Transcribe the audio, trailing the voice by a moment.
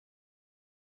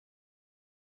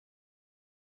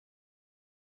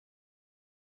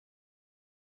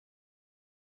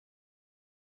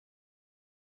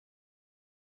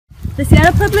The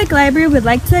Seattle Public Library would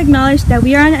like to acknowledge that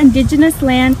we are on indigenous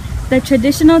land, the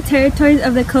traditional territories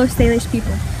of the Coast Salish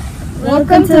people.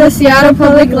 Welcome to the Seattle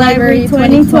Public Library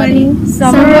 2020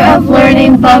 Summer of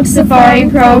Learning Bug Safari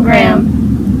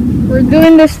Program. We're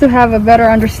doing this to have a better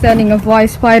understanding of why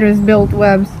spiders build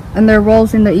webs and their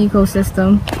roles in the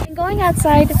ecosystem. When going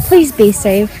outside, please be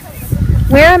safe.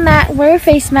 Wear a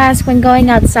face mask when going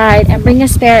outside and bring a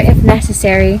spare if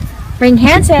necessary. Bring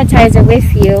hand sanitizer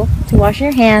with you to wash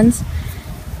your hands.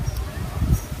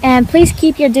 And please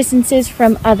keep your distances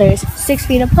from others 6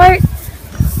 feet apart.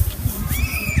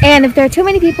 And if there are too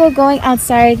many people going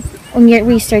outside in your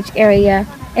research area,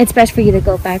 it's best for you to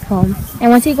go back home. And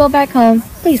once you go back home,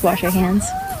 please wash your hands.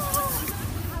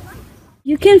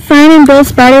 You can find and build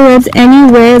spider webs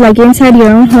anywhere, like inside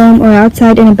your own home or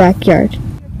outside in a backyard.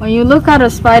 When you look at a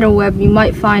spider web, you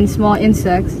might find small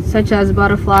insects such as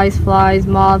butterflies, flies,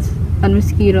 moths, and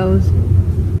mosquitoes.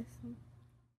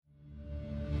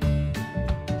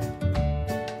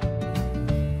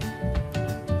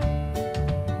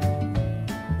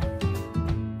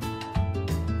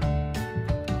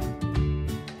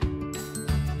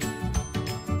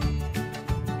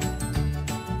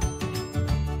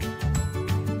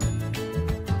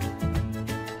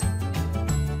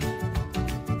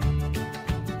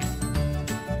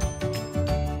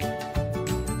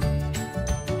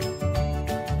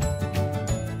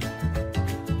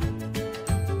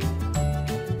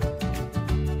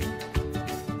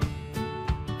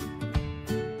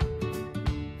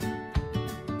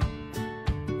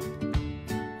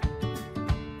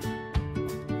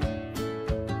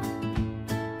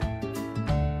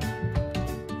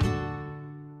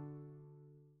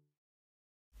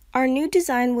 Our new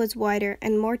design was wider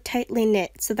and more tightly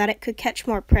knit so that it could catch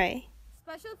more prey.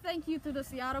 Special thank you to the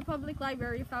Seattle Public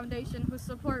Library Foundation, whose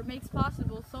support makes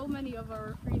possible so many of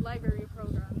our free library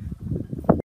programs.